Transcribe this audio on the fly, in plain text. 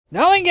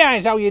Now then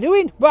guys, how you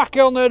doing? Back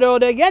on the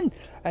road again.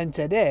 And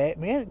today,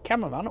 me and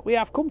cameraman, we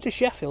have come to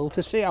Sheffield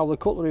to see how the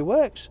cutlery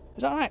works.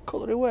 Is that right?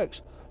 Cutlery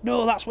works?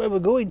 No, that's where we're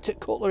going, to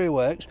Cutlery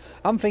Works.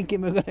 I'm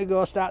thinking we're going to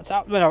go start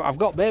tapping. Well, I've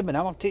got baby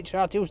now, I've teach her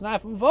how to use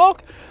knife and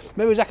fork.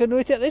 Maybe I can do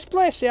it at this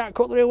place, see how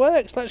Cutlery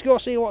Works. Let's go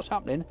see what's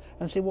happening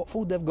and see what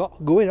food they've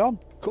got going on.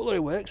 Cutlery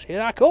Works,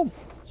 here I come.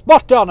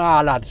 Spot on,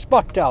 our lad,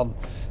 spot on.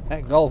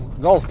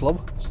 Golf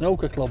club,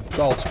 snooker club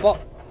called Spot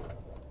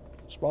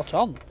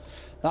on.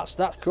 That's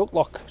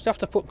Crooklock. You have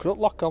to put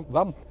Crooklock on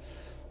van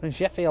in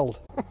Sheffield.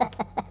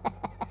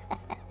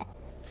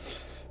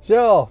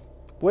 So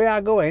we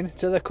are going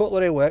to the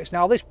Cutlery Works.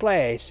 Now this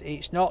place,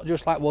 it's not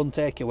just like one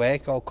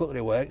takeaway called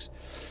Cutlery Works.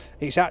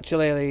 It's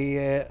actually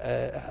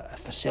a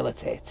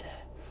facilitator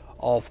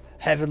of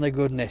heavenly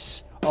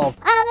goodness, of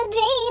I'm a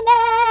dreamer,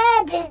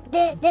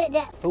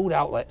 food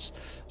outlets.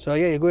 So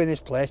yeah, you go in this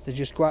place, there's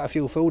just quite a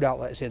few food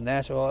outlets in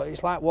there, so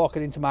it's like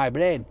walking into my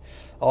brain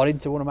or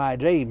into one of my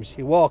dreams.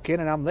 You walk in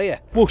and I'm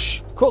there.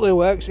 Whoosh, Cutlery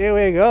Works, here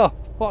we go.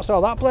 What's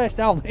all that place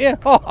down here?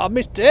 Oh, I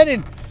missed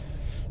turning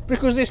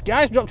because this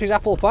guy's dropped his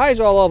apple pies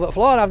all over the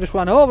floor and I've just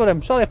run over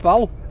him. Sorry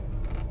pal,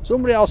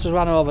 somebody else has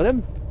run over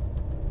him.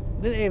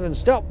 Didn't even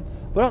stop.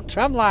 We're on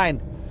tram line.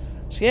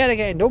 Scared of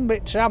getting done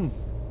bit tram.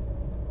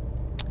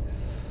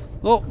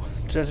 Look,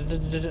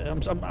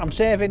 I'm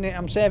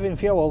saving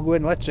fuel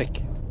going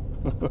electric.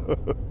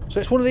 So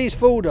it's one of these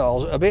food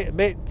halls, a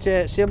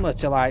bit similar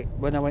to like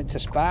when I went to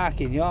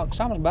Spark in York.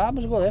 Sam's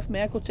Barbers go there for me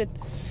haircutting.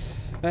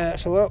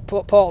 So we're at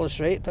Portland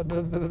Street.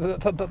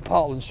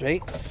 Portland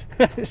Street.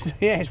 So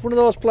yeah, it's one of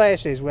those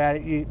places where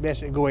you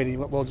basically go in and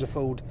you've got loads of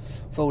food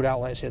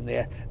outlets in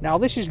there. Now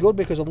this is good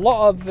because a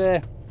lot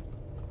of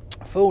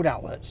food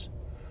outlets,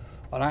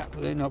 alright,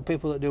 you know,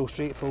 people that do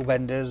street food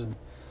vendors and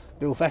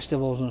do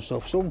festivals and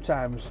stuff,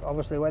 sometimes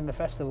obviously when the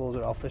festivals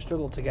are off they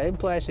struggle to get in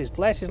places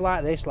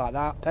like this, like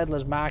that,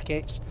 peddlers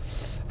markets,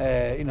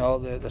 you know,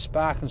 the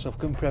Spark and stuff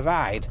can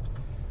provide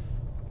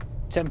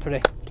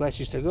temporary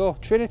places to go.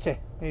 Trinity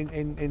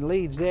in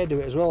Leeds, they do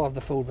it as well, have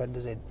the food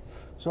vendors in.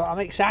 So I'm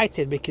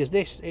excited because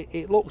this,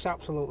 it looks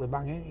absolutely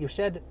banging. You've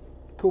said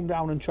come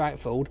down and try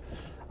food.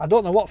 I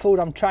don't know what food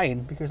I'm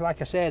trying because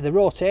like I say, they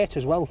rotate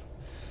as well.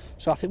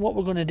 So I think what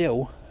we're going to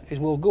do is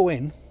we'll go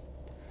in.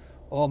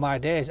 Oh my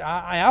days,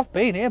 I have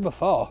been here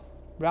before,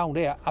 round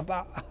here.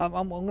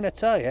 I'm going to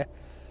tell you,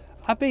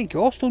 I've been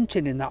ghost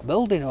hunting in that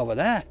building over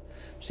there.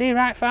 See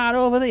right far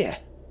over there?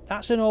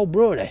 That's an old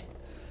brewery.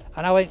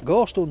 And I went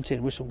ghost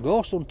hunting with some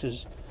ghost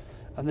hunters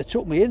and they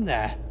took me in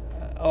there.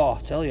 Oh,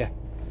 I tell you,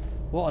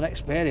 what an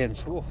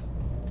experience. Oh.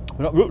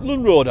 We're at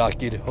Rutland Road, our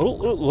kid.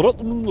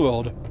 Rutland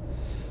Road.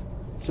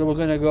 So we're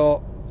going to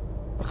go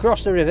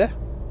across the river.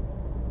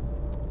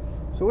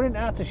 So we're in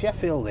out to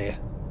Sheffield here.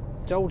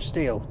 Old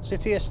Steel,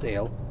 City of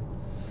Steel,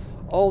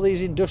 all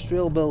these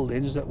industrial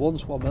buildings that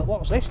once were built.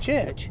 What's this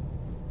church?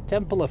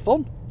 Temple of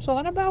Fun? What's all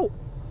that about?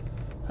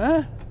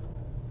 Huh?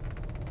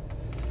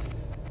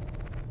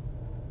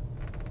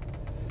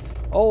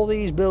 All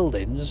these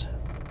buildings,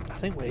 I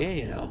think we're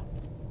here, you know,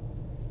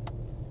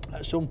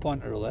 at some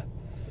point or other,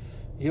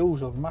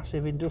 used on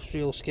massive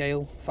industrial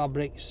scale,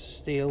 fabrics,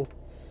 steel,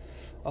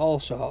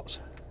 all sorts,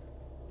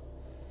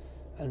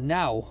 and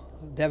now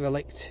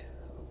derelict,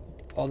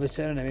 or they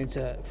turn them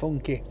into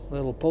funky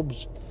little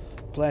pubs,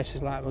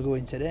 places like we're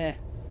going today.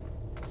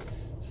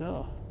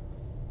 So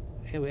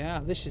here we are,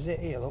 this is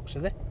it here, look, see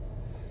there?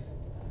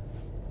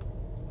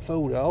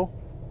 Food hall.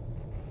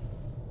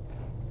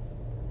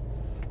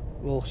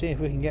 We'll see if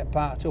we can get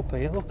parked up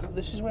here. Look,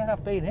 this is where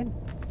I've been in.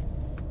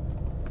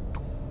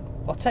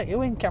 I'll take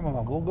you in,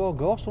 cameraman, we'll go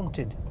ghost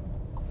hunting.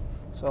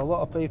 So a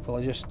lot of people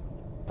are just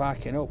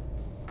parking up.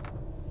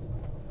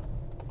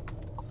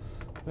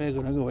 We're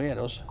going to go here,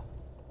 us.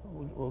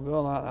 We'll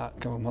go like that,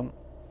 come on,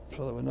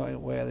 so that we're not in the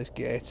way of this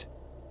gate.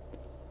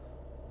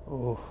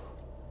 Oh,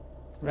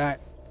 right.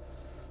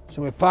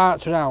 So we're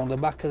parked around the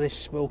back of this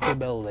spooky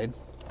building.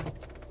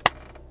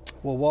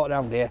 We'll walk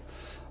down here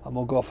and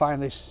we'll go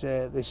find this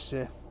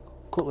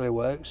Cutlery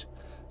Works,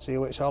 see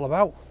what it's all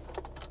about.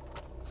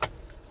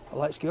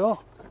 Let's go.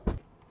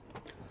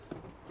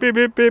 Beep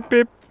beep beep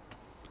beep.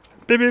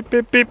 Beep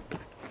beep beep beep.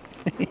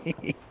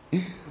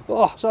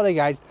 Oh, sorry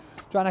guys.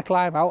 Trying to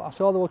climb out. I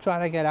saw they were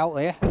trying to get out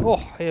there. Oh,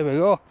 here we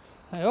go.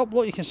 Hey up,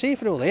 look, you can see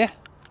through there.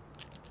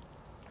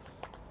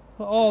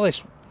 Look at all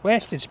this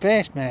wasted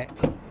space, mate.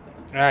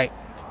 Right.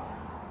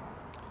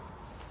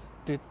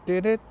 I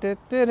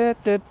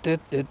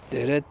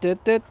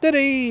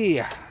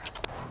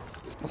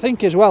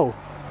think as well,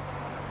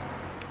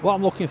 what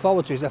I'm looking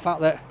forward to is the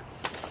fact that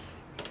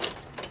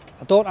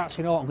I don't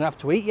actually know what I'm going to have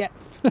to eat yet.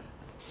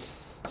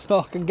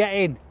 So I can get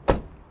in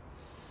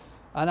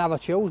and have a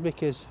choose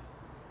because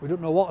we don't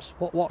know what's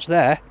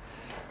there.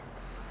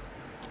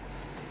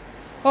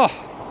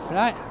 Oh,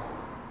 right.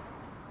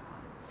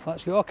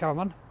 Let's go,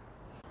 cameraman.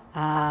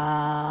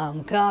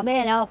 I'm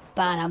coming up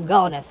and I'm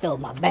gonna fill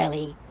my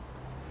belly.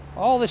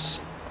 All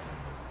this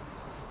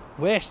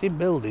wasted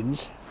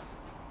buildings,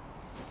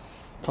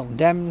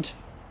 condemned,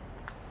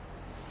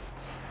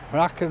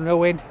 rack and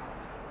ruin.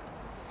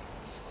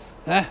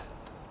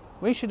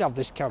 We should have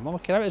this camera. We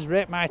can have it as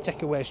Rate My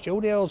Takeaway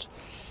Studios.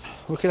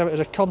 We can have it as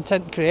a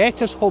content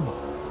creators hub.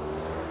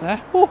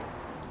 Yeah.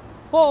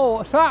 Oh,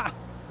 what's that?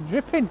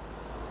 Dripping.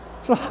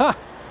 Look at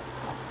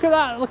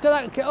that. Look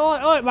at that.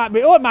 Oh, it might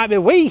be. Oh, it might be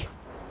we.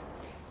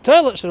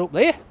 Toilets are up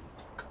there.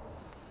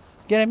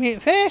 Get a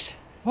meat face.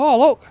 Oh,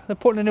 look, they're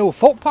putting a new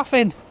footpath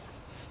in,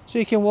 so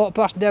you can walk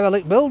past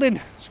derelict building.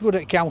 It's good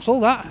at council,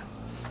 that.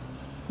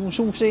 From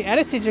some see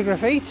heritage or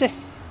graffiti.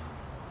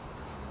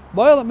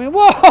 Boy, at me.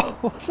 Whoa,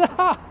 what's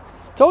that?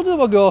 Told you there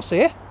were ghosts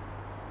here.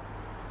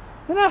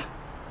 Didn't I?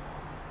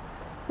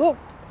 Look,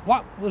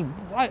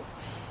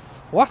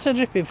 water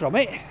dripping from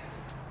it.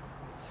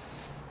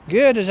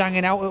 Girders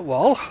hanging out at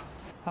wall.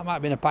 That might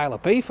have been a pile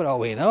of pee for all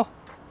we know.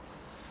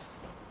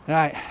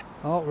 Right,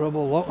 oh,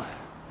 rubble, look.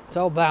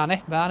 Tell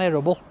Barney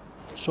rubble.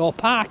 So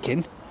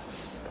parking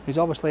is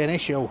obviously an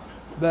issue,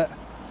 but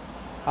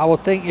I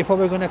would think you're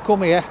probably going to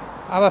come here,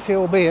 have a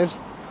few beers.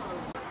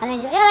 And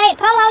then, alright,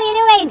 Paul, how are you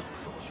doing?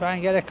 Try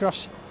and get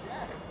across.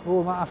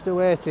 Oh, might have to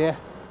wait here.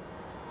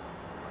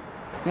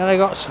 Nearly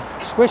got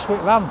squished with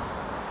van.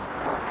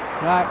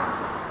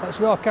 Right, let's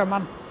go,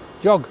 cameraman.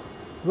 Jog,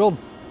 run.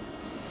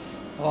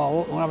 Oh,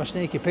 look, we'll have a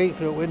sneaky peek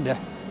through the window.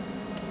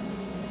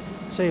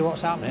 See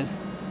what's happening.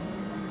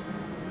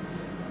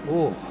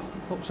 Oh,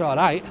 looks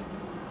alright.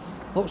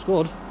 Looks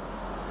good.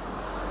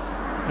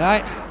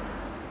 Right.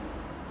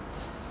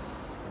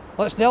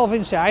 Let's delve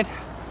inside.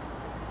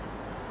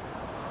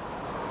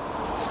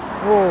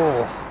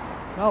 Oh,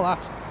 well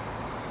that.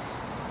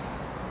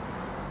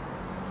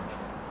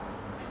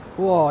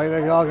 Whoa, here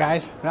we go,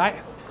 guys. Right,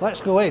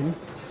 let's go in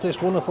to this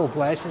wonderful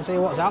place and see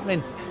what's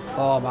happening.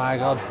 Oh my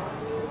God.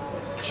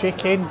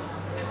 Chicken,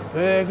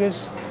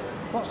 burgers.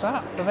 What's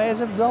that? Purveyors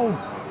of gold.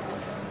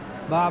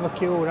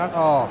 Barbecue.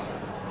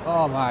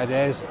 Oh my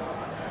days.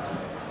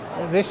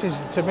 This is,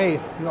 to me,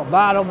 you've got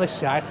bar on this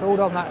side, food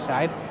on that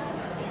side,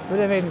 bit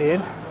of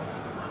Indian.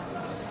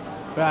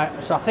 Right,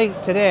 so I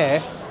think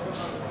today,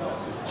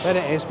 there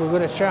it is, we're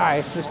going to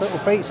try this little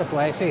pizza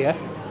place here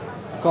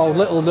called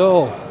Little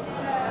Dough.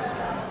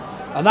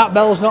 And that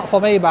bell's not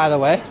for me, by the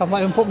way. I've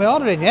not even put my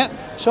order in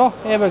yet. So,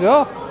 here we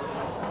go.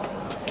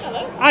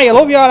 Hello. Hiya,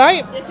 love, you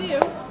alright? Yes, are you?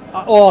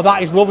 Oh,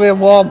 that is lovely and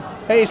warm.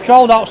 It's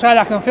cold outside,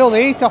 I can feel the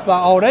heat off that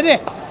already.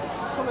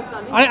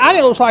 And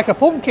it looks like a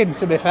pumpkin,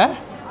 to be fair.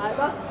 I'd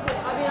love to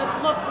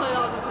say that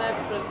was my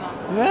favourite, but it's not.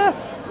 Yeah.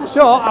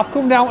 So, I've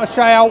come down to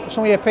try out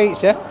some of your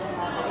pizza.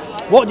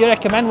 What do you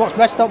recommend? What's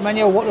best up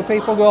menu? What do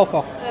people go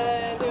for? Go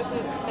for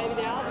maybe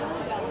the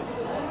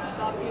outlaw,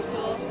 barbecue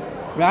sauce.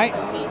 Right.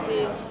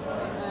 Meaty,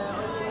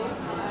 oniony.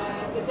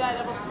 The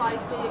Daredevil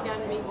spicy,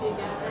 again, meaty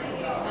again.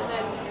 And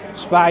then...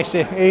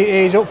 Spicy.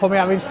 He's up for me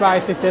having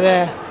spicy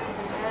today. And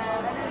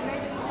then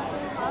maybe the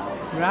Sheffield as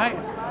well. Right.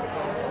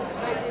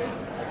 Veggie.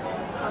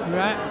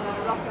 Right.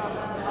 Rock on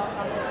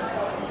balsamic.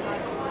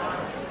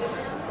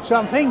 So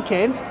I'm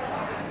thinking,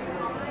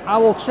 I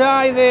will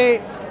try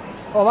the...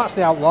 Oh, that's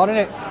the outlaw, isn't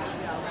it?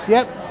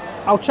 Yep.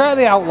 I'll try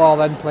the outlaw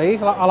then,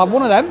 please. I'll have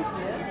one of them.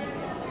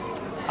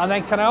 And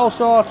then can I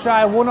also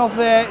try one of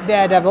the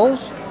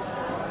Daredevils?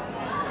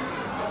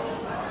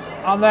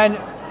 And then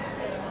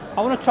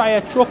I want to try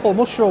a truffle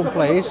mushroom,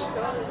 please.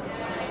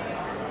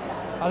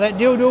 And then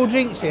do you do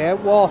drinks here?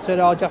 Water,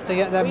 or do you have to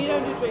get them? We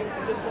don't do drinks,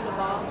 just from the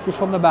bar. Just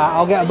from the bar.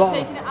 I'll get a bottle. Are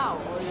you taking it out?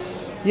 Or are you...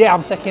 Yeah,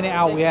 I'm taking it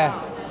out, yeah.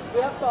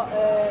 We have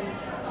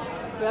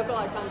got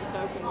like cans of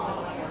Coke and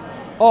like that.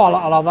 Oh,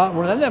 I'll have that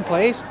one of them then,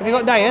 please. Have you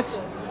got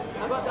diets?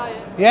 I've got diet.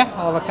 Yeah,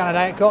 I'll have a can of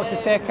Diet Coke to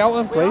take out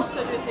then, We please. also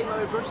do a thing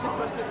where we brush the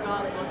crust with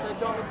garlic butter. Do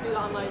you want me to do that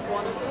on like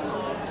one of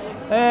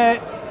them?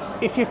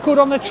 If you could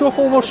on the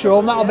truffle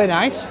mushroom, that'll be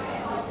nice.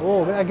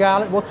 Oh, a bit of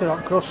garlic butter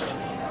on crust.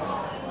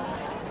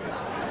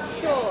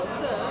 Sure,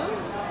 so...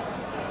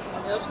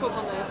 Yeah, I'll just go up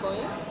on there for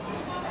you.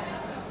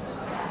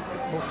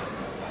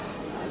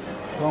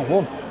 Wrong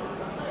one.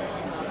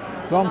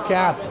 Wrong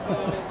card.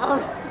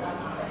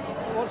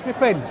 What's my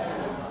pin?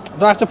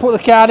 Do I have to put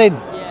the card in?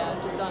 Yeah,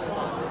 just down in the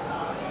bottom.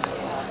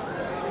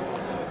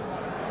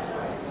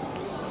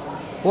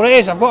 What it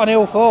is, I've got a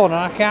new phone and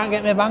I can't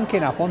get my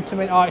banking app onto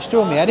me. Oh, it's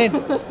doing me head in.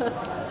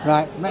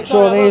 Right, make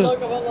sure these...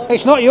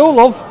 It's not you,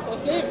 love.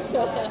 That's him.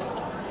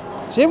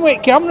 It's him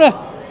with camera.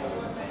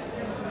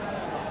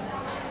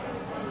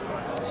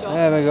 Sure.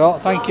 There we go,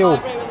 thank you.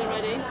 Vibrate when they're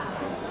ready.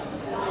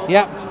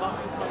 Yep.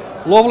 Boxes for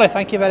you. Lovely,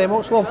 thank you very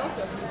much, love.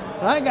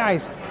 Right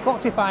guys,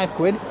 45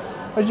 quid.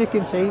 As you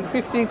can see,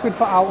 15 quid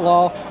for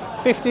Outlaw,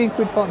 15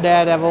 quid for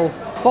Daredevil,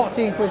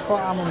 14 quid for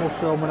Hammer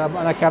Mushroom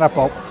and a can of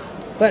pop.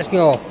 Let's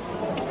go.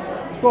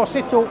 Let's go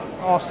sit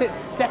up, or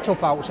set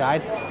up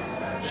outside.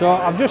 So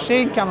I've just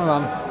seen,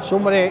 cameraman,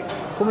 somebody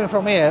coming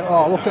from here.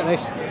 Oh, look at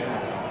this.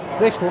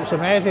 This looks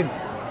amazing.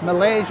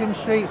 Malaysian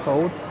street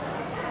food.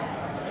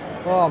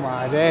 Oh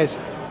my days.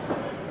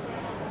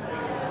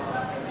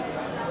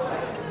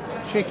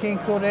 Chicken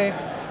curry.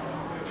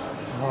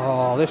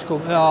 Oh, this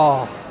could be,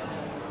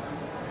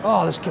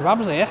 oh, there's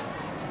kebabs here.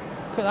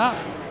 Look at that.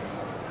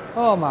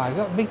 Oh my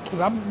God, big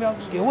kebab,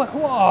 big skewer.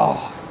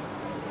 Whoa.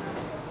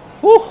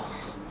 Woo.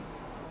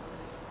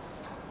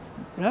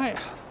 Right.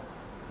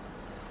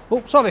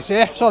 Oh, sorry,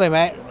 sir. Sorry,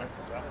 mate.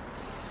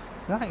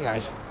 Right,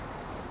 guys.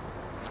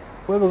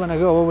 Where are we going to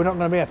go? Well, we're not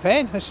going to be a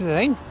pain. This is the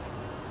thing.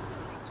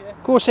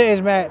 Of course it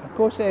is, mate. Of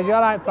course it is. You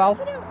all right, pal?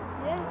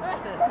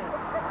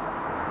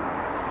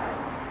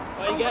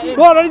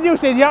 What did you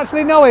say? Do you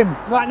actually know him?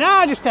 He's like,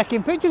 nah, just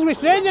taking pictures with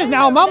strangers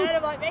now, mum.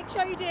 I'm like, make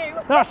sure you do.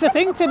 That's the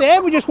thing today.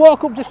 We just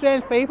walk up to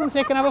strange people and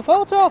say, can I have a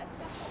photo?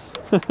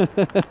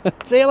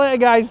 See you later,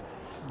 guys.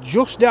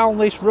 Just down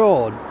this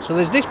road. So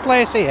there's this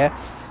place here,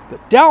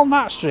 but down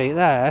that street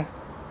there,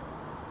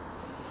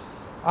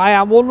 I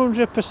am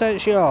 100%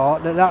 sure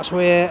that that's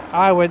where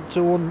I went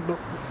to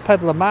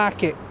Pedlar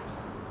Market.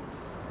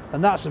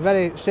 And that's a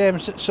very similar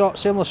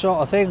sort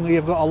of thing.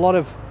 You've got a lot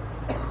of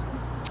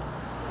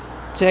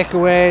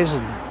takeaways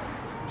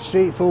and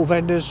street food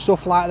vendors,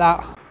 stuff like that.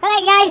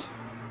 Alright, guys.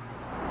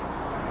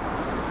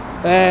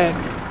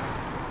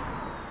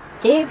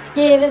 Keep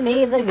giving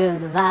me the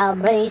good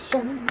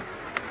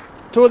vibrations.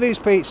 Two of these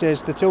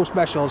pizzas, the two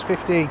specials,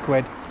 15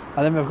 quid.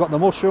 And then we've got the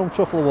mushroom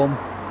truffle one,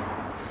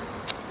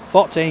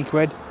 14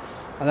 quid.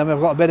 And then we've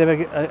got a bit of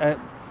a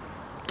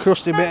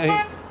crusty bit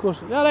of...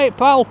 Crusty, all right,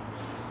 pal.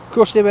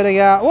 Crusty bit of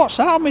garlic. What's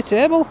that on my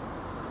table?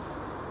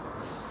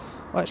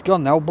 Well, it's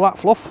gone now, black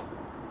fluff.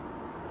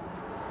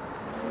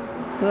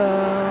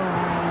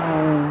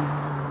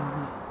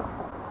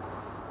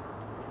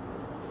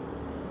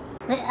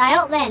 I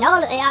hope they know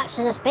that it acts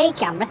as a speed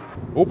camera.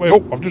 Oh, I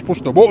hope I've just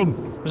pushed the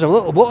button. There's a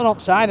little button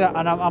outside,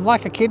 and I'm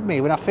like a kid,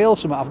 me. When I feel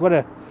something, I've got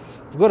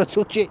to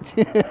touch it.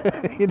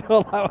 You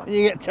know, like when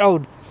you get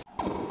told.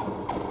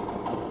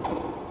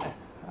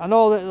 I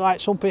know that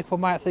like some people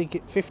might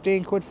think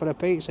 15 quid for a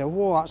pizza.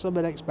 Whoa, that's a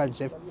bit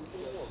expensive.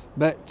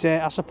 But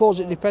I suppose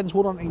it depends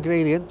one on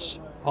ingredients,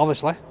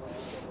 obviously,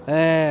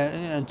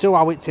 and two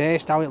how it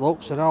tastes, how it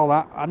looks, and all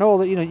that. I know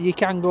that you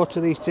can go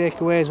to these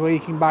takeaways where you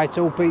can buy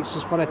 2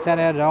 pizzas for a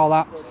tenner and all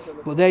that,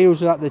 but they're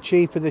usually like the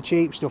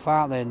cheap stuff,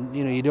 aren't they? And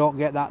you don't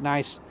get that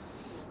nice,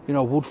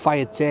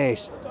 wood-fired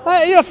taste.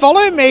 Hey, you're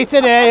following me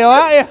today,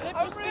 aren't you? They've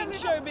just been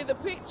showing me the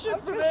picture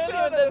from earlier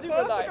and then they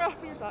were like...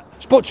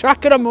 Just put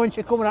tracker on me when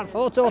she's coming at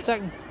photo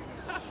taking.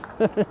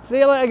 See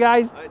you later,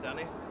 guys. Hi,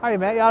 Danny. Hi,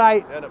 mate. You all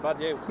right? Yeah, not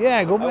bad, you?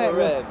 Yeah, good,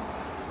 mate.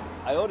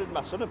 I ordered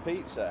my son a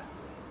pizza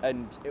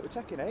and it was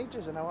taking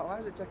ages, and I went, why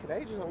is it taking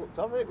ages? I looked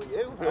over it with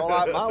you. I was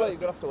like, Marley, you're going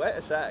to have to wait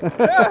a sec.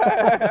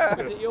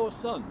 Was it your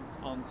son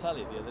on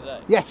telly the other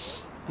day?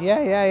 Yes. Yeah.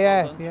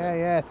 Well done,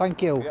 Yeah.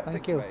 Thank you. You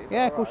Thank you. mate,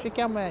 Yeah, of all course right. you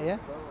can, mate. Yeah.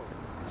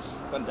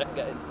 When Dick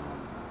get in.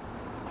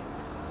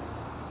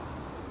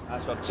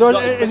 Nice one. So,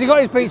 He's has he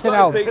got his pizza he's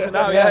now? got his pizza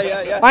now, yeah.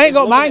 I ain't He's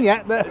got loving mine it.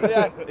 yet, but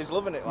Yeah, he's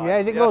loving it. Like. Yeah,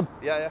 is it good?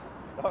 Yeah.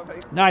 All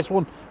right. nice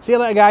one. See you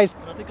later, guys.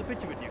 Can I take a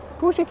picture with you? Of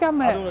course you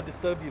can, I don't mate. want to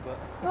disturb you, but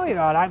No, you're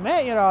all right,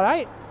 mate. You're all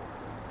right.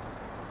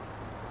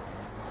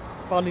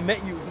 finally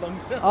met you.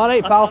 All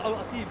right, pal.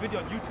 I'll see your video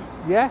on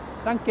YouTube. Yeah.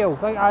 Thank you.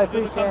 I You're the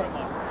appreciate it.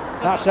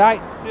 cameraman. That's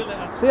right. See you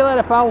later. See you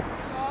later, pal.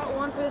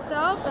 One for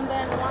yourself and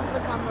then one for the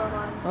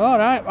cameraman. All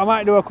right. I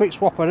might do a quick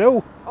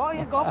swap-a-doo. Oh,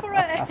 you go for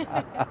it.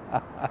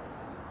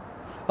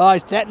 Oh,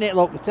 it's taking it.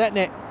 Look, it's taking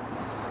it.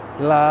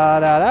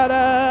 La da da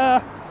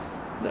da.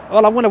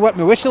 Well, I'm going to wet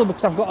my whistle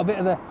because I've got a bit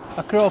of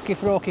a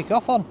croaky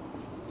cough on.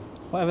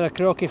 Whatever a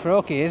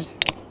croaky is.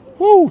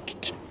 Woo!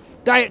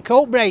 Diet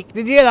Coke break.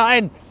 Did you hear that,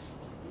 Hen?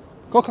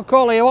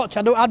 Coca-Cola, you watch.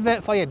 I do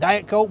advert for you.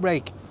 Diet Coke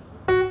break.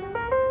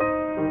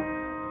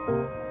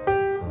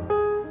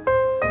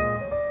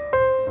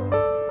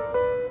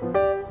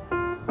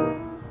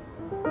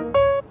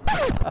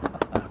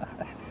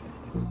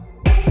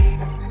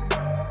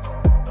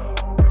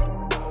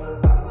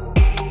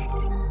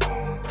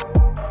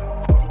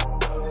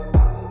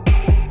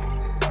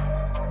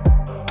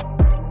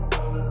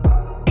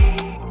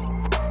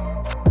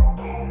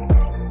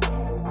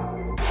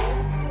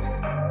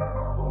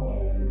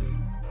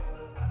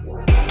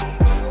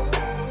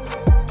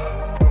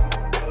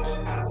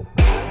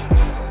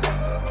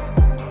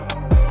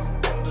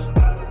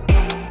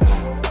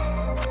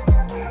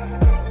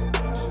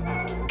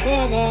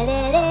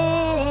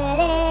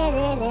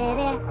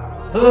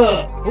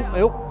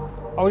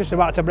 I was just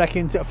about to break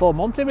into a full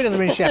Monty because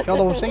I'm in Sheffield.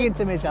 I was singing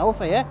to myself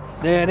here.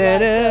 So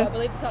I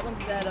believe the top one's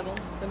the Daredevil,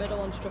 the middle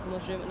one's Truffle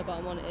Mushroom, and the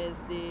bottom one is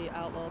the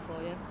Outlaw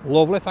for you.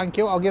 Lovely, thank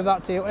you. I'll give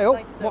that to you. Hey,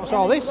 Thank you so what's much.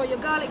 all You've this? got your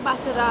garlic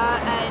batter there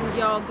and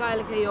your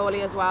garlic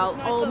aioli as well,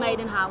 Nice all little- made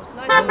in house.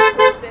 Nice little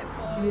twist dip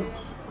for you.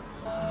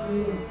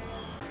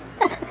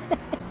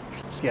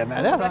 Scared me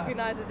there.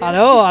 Recognises you. I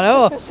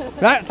know.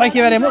 Right, thank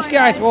you very much,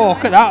 guys. Oh,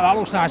 look at that. That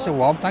looks nice and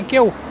warm. Thank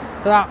you. Look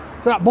at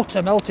that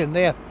butter melting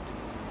there.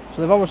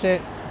 So they've obviously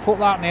put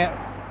that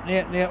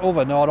near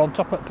oven or on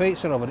top of the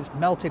pizza oven. It's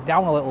melted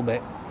down a little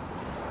bit.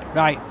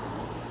 Right.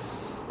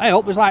 I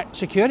hope there's like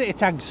security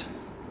tags.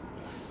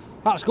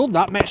 That's good,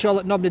 that. Make sure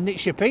that nobody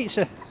nicks your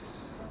pizza.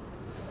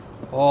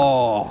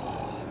 Oh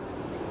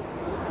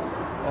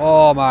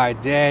my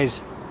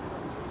days.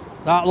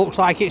 That looks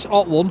like it's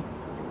hot one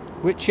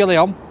with chilli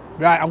on.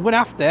 Right, I'm going to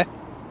have to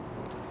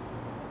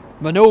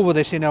manoeuvre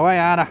this in a way,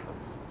 aren't I?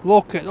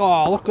 Look at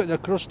the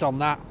crust on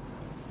that.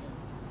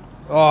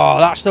 Oh,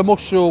 that's the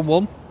mushroom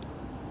one.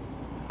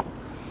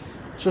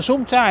 So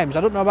sometimes,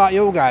 I don't know about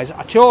you guys,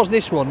 I chose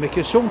this one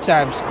because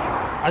sometimes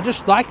I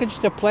just like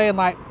just a plain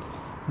like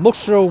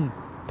mushroom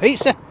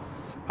pizza.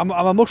 I'm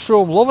a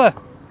mushroom lover.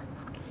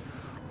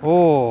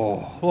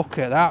 Oh, look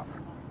at that.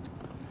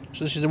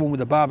 So this is the one with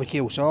the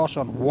barbecue sauce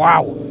on.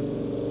 Wow.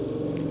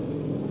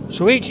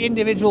 So each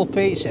individual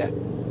pizza,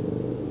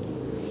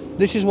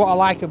 this is what I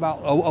like about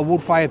a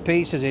wood-fired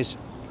pizzas is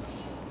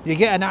you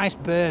get a nice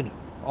burn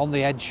on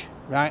the edge,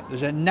 right?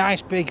 There's a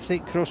nice big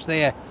thick crust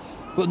there,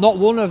 but not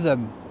one of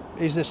them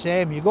is the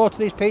same. You go to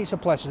these pizza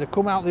places, they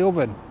come out the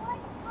oven,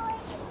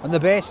 and the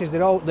bases they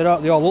all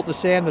look the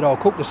same, they're all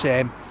cooked the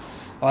same.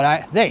 All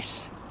right,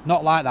 this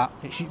not like that.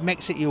 It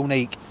makes it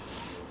unique.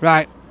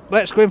 Right,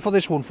 let's go in for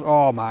this one.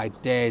 Oh my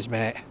days,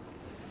 mate.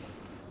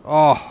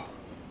 Oh,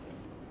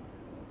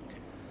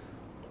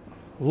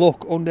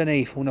 look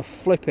underneath. I'm gonna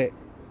flip it.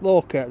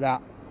 Look at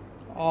that.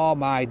 Oh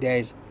my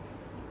days.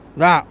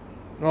 That.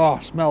 Oh,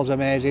 smells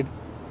amazing.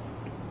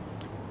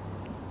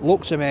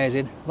 Looks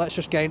amazing. Let's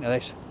just get into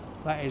this.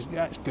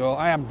 Let's go.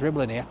 I am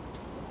dribbling here.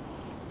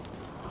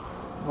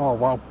 Oh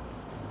wow.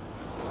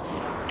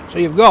 So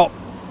you've got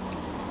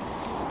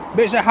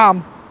bits of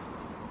ham,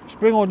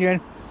 spring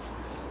onion,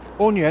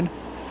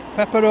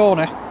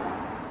 pepperoni,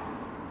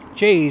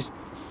 cheese,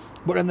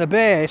 but in the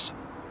base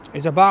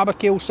is a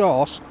barbecue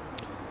sauce.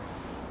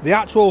 The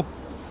actual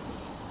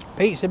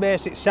pizza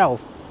base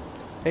itself,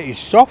 it is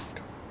soft,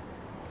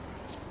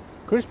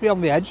 crispy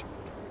on the edge,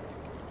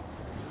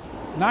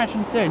 nice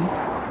and thin.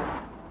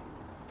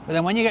 But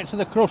then when you get to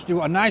the crust, you've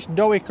got a nice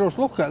doughy crust.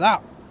 Look at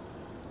that.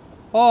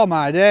 Oh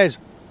my days.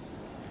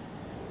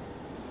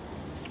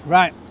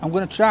 Right, I'm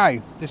going to try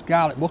this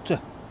garlic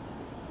butter.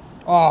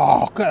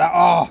 Oh, look at that.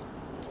 Oh,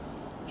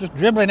 just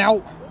dribbling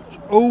out,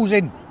 just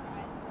oozing.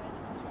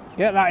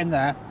 Get that in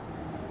there.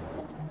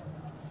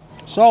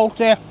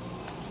 Salty,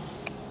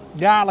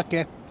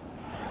 garlicky.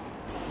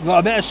 Got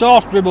a bit of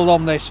sauce dribbled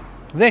on this.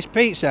 This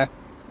pizza.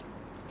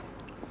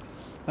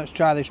 Let's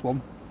try this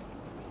one.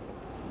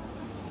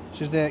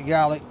 This is the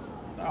garlic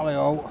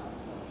alio.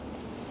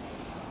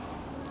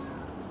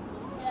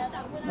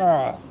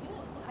 Oh.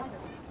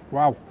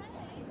 Wow.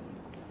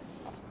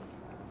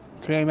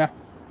 Creamy.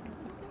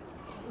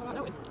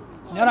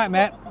 You alright,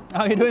 mate?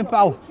 How are you doing,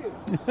 pal?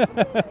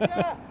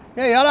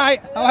 Yeah, you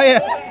alright? How are you?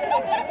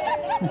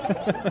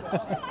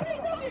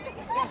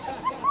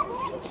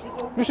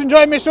 Just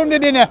enjoying my Sunday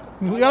dinner.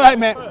 You alright,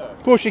 mate?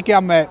 Of course you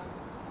can, mate.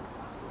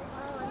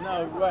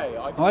 No way.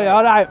 Oh, you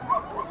alright?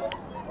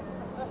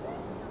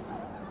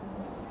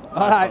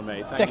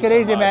 Alright, take it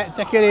easy, mate.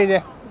 Take it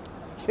easy.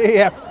 See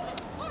ya.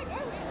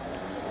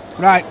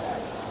 Right.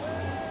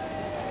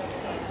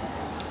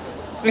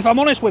 If I'm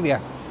honest with you,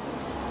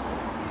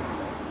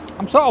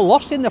 I'm sort of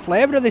lost in the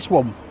flavour of this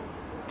one.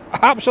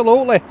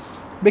 Absolutely.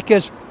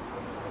 Because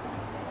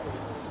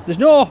there's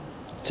no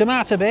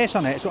tomato base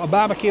on it. It's got a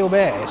barbecue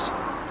base.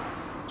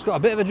 It's got a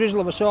bit of a drizzle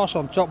of a sauce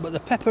on top, but the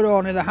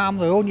pepperoni, the ham,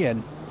 the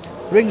onion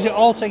brings it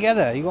all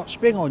together. You've got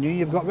spring onion,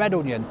 you've got red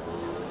onion.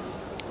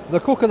 The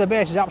cook of the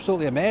base is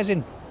absolutely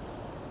amazing.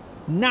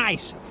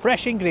 Nice,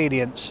 fresh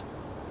ingredients.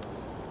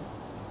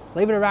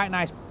 Leaving a right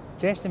nice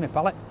taste in my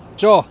palate.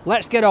 So,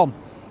 let's get on.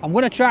 I'm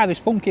going to try this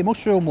funky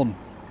mushroom one.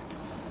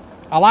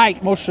 I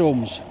like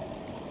mushrooms,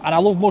 and I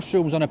love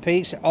mushrooms on a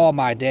pizza. Oh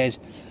my days.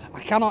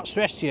 I cannot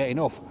stress to you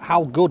enough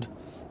how good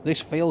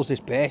this feels, this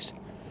base.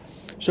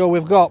 So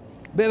we've got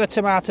a bit of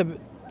a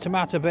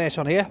tomato base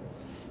on here.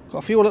 Got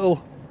a few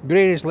little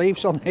greenish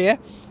leaves on here.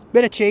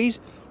 Bit of cheese,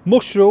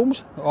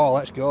 mushrooms. Oh,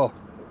 let's go.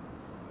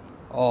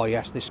 Oh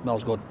yes, this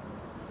smells good.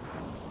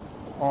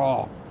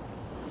 Oh.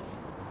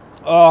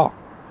 Oh.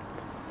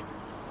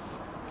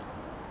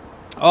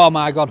 Oh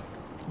my God.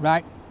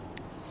 Right.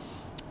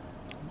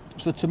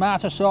 So the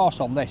tomato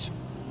sauce on this.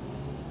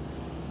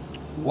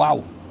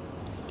 Wow.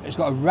 It's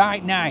got a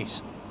right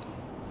nice.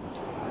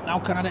 How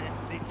can I...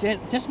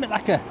 It tastes a bit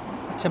like a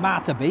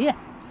tomato beer,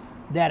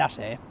 dare I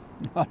say.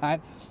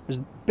 Alright. There's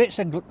bits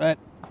of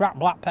cracked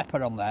black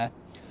pepper on there.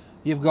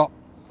 You've got,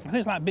 I think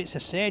it's like bits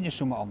of sage or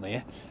something on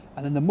there.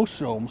 And then the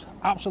mushrooms,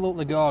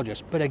 absolutely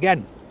gorgeous. But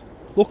again,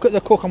 look at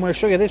the cook. I'm going to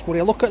show you this,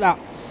 buddy. Look at that.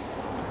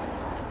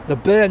 The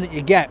burn that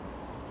you get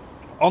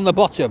on the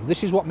bottom.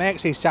 This is what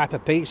makes these type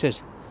of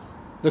pizzas.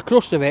 The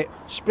crust of it,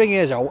 spring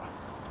ears out.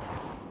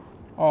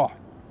 Oh.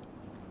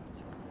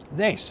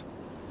 This.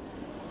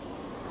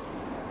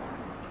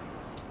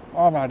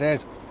 Oh my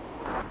days.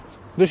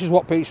 This is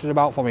what pizza's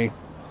about for me.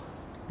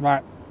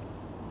 Right.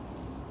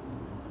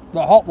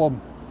 The hot one.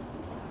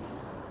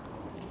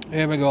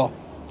 Here we go.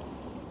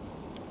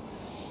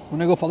 I'm going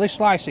to go for this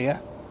slice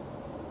here.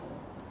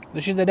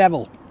 This is the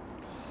devil.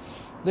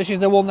 This is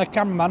the one the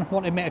cameraman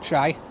wanted me to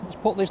try. Let's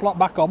put this lot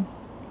back on.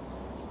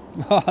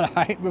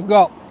 Alright, we've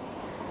got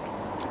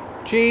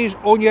cheese,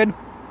 onion,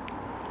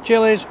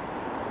 chilies,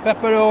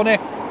 pepperoni,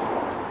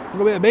 a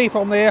little bit of beef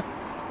on there.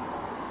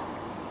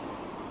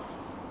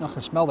 I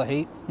can smell the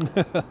heat.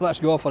 Let's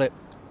go for it.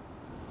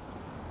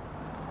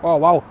 Oh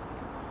wow.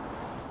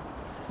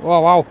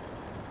 Oh wow.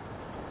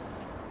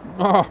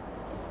 Oh.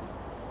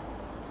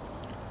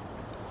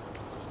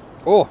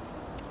 Oh.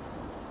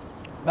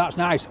 That's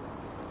nice.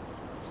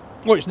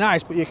 Oh, it's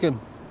nice, but you can...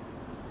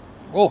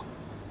 Oh.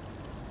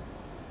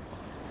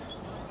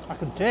 I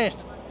can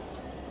taste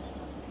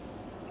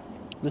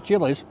the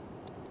chilies.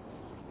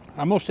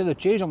 I must say the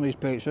cheese on these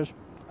pizzas,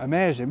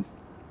 amazing.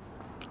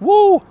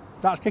 Woo!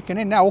 That's kicking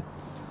in now.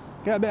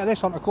 Get a bit of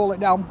this on to cool it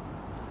down.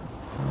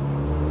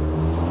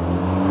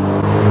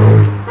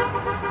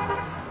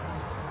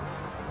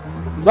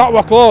 That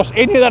were close.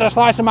 He needed a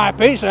slice of my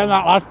pizza in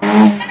that,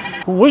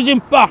 lad.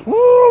 Whizzing past.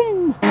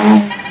 Woo!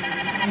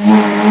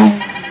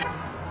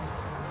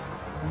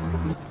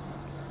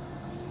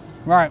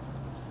 Right.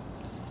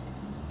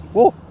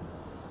 Whoa.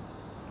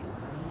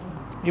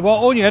 You've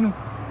got onion,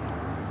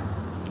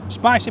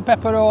 spicy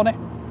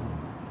pepperoni.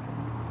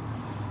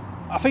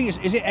 I think it's,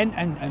 is it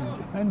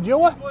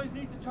Endure? Boys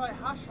need to try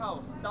Hash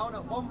House down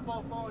at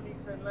 144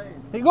 Newton Lane.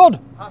 Is it good?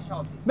 Hash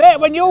House. Mate,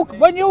 when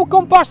you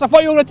come past, I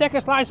thought you were going to take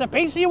a slice of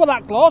pizza. You were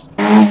that close.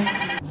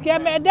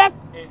 Scared me to death.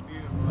 It's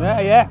beautiful.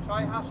 Yeah.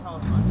 Try Hash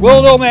House, man.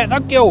 Will do, mate.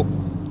 Thank you.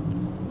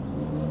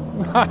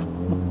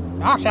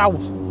 Hash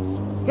house.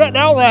 Get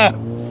down there.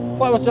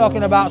 Thought we were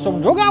talking about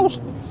some drug house.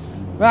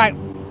 Right.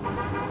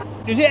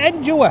 Is it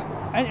Endure?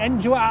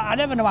 Endure. I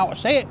never know how to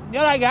say it. You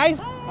alright, guys?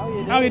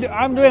 How are you doing?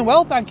 I'm doing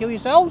well, thank you.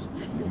 Yourselves?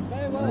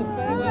 Very well,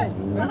 very well.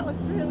 That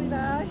looks really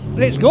nice.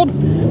 It's good.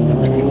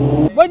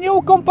 When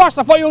you come past,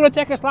 I thought you were going to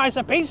take a slice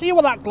of pizza. You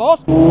were that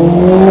close.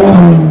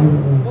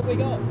 What we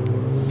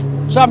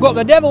got? So I've got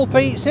the devil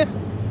pizza.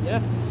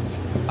 Yeah.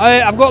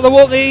 I've got the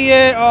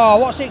oh,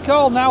 what's it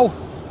called now?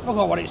 I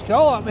forgot what it's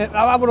called. I've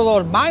had one of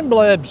those mind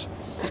blurbs.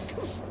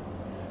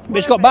 But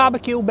it's got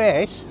barbecue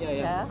base.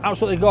 Yeah.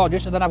 Absolutely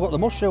gorgeous. And then I've got the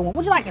mushroom one.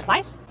 Would you like a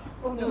slice?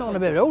 I'm not going to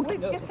be rude.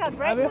 We've just had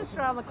breakfast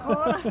around the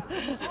corner.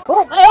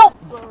 Oh, hey, oh.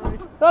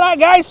 Alright,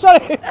 guys,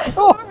 sorry.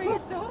 Oh, Sorry,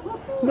 it's us.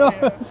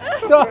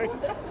 no, sorry.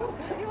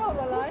 You want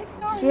my life?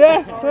 Sorry.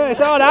 Yeah,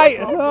 it's alright.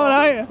 It's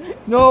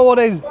alright. No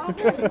worries.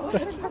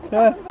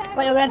 Yeah,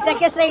 Well, you're going to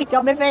take a seat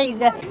on my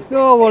pizza.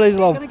 no worries,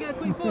 love. Can I get a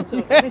quick photo?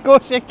 Yeah, of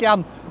course you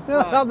can. No,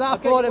 I'm not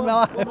Okay, affording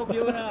my one of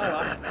you and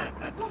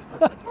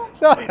I.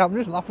 Sorry, I'm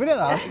just laughing at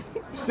that.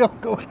 Still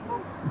going.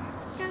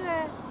 Get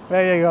it.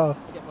 There you go.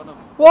 Get one of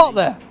What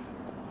the?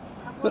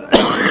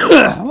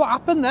 What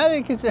happened there?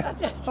 You can see.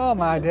 Oh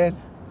my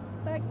days.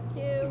 Thank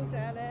you,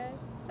 Danny.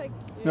 Thank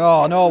you.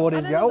 No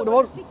worries. And Get out the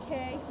another one.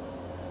 case.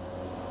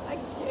 Thank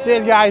you.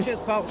 Cheers, guys. Cheers,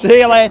 pal. See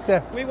you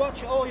later. We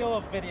watch all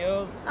your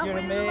videos. And You're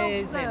we love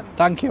amazing. them.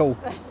 Thank you.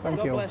 Thank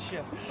God you. bless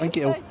you. Thank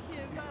you. Thank you,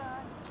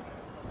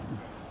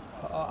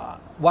 bye.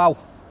 Wow.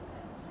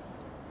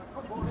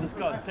 Just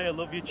got to say I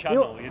love your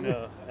channel, you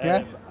know.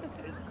 Yeah.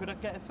 Could I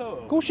get a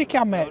photo? Of course you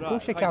can, mate. Of Alright,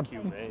 course you can. thank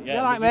you, mate. You Yeah,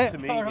 alright, lovely mate? to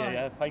meet you.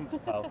 Yeah, thanks,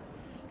 pal.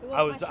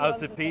 How's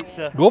the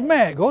pizza? Good,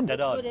 mate. Good.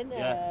 Dead on.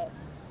 Yeah.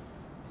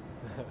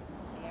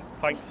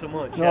 Thanks so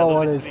much. Yeah, No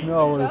lovely worries. to meet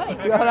No you.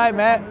 worries. You alright,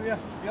 mate?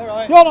 You're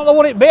right. You're not the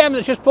one at BM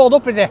that's just pulled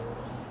up, is he?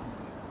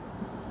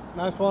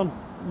 Nice one.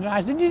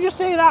 Nice. Did you just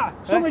see that?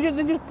 Somebody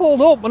they just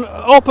pulled up and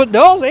opened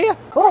doors here.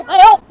 Oh, hey,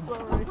 oh.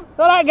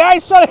 Alright,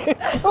 guys. Sorry.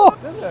 Oh,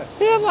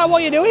 yeah, like,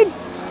 what are you doing?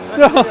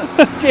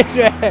 Cheers,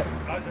 mate.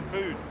 How's the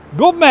food?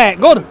 Good, mate.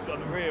 Good. It's on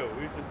the real.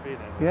 We've just been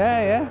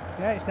there.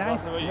 Yeah. It's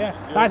nice. So what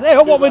Yeah. you- Nice. Hey,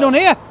 look what do we done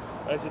here.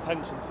 It's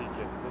attention seeking.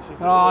 This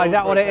is Oh, is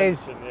that for what it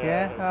is? attention,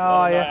 Yeah. It's Oh,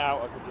 on a yeah. night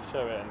out, I could just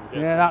show it. And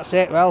get Yeah, that's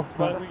it. Well,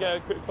 Can we get a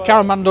quick photo?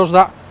 Cameraman does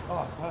that.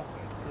 Oh,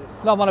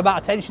 perfect. Not one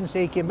about attention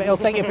seeking, but he'll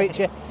take your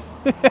picture.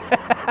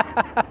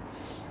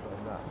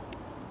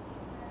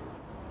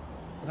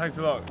 Thanks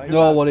a lot.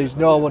 No worries.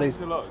 No worries.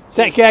 Thanks a lot.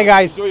 Take care,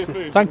 guys. Enjoy your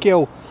food. Thank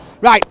you.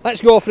 Right,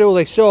 let's go through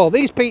this. So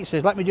these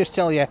pizzas, let me just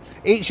tell you,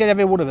 each and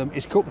every one of them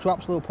is cooked to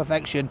absolute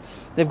perfection.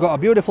 They've got a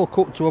beautiful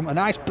cut to them, a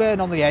nice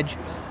burn on the edge,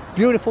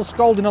 beautiful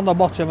scalding on the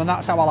bottom, and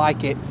that's how I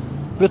like it.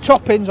 The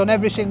toppings on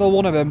every single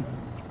one of them,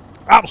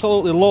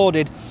 absolutely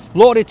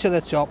loaded to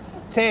the top.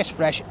 Tastes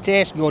fresh,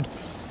 tastes good.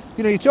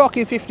 You know, you're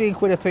talking 15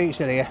 quid a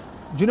pizza here.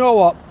 Do you know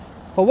what?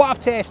 For what I've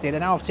tasted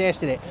and how I've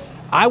tasted it,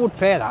 I would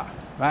pay that,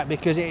 right?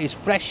 Because it is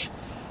fresh,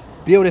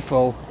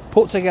 beautiful,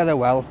 put together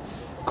well,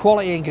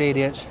 quality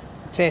ingredients.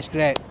 Tastes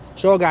great.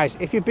 So guys,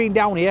 if you've been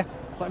down here,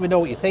 let me know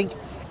what you think.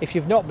 If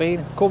you've not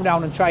been, come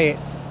down and try it.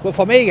 But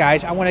for me,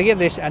 guys, I'm going to give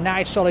this a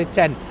nice solid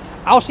 10.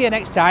 I'll see you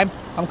next time.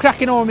 I'm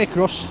cracking on with my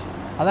crusts,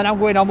 and then I'm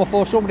going on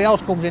before somebody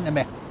else comes into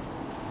me.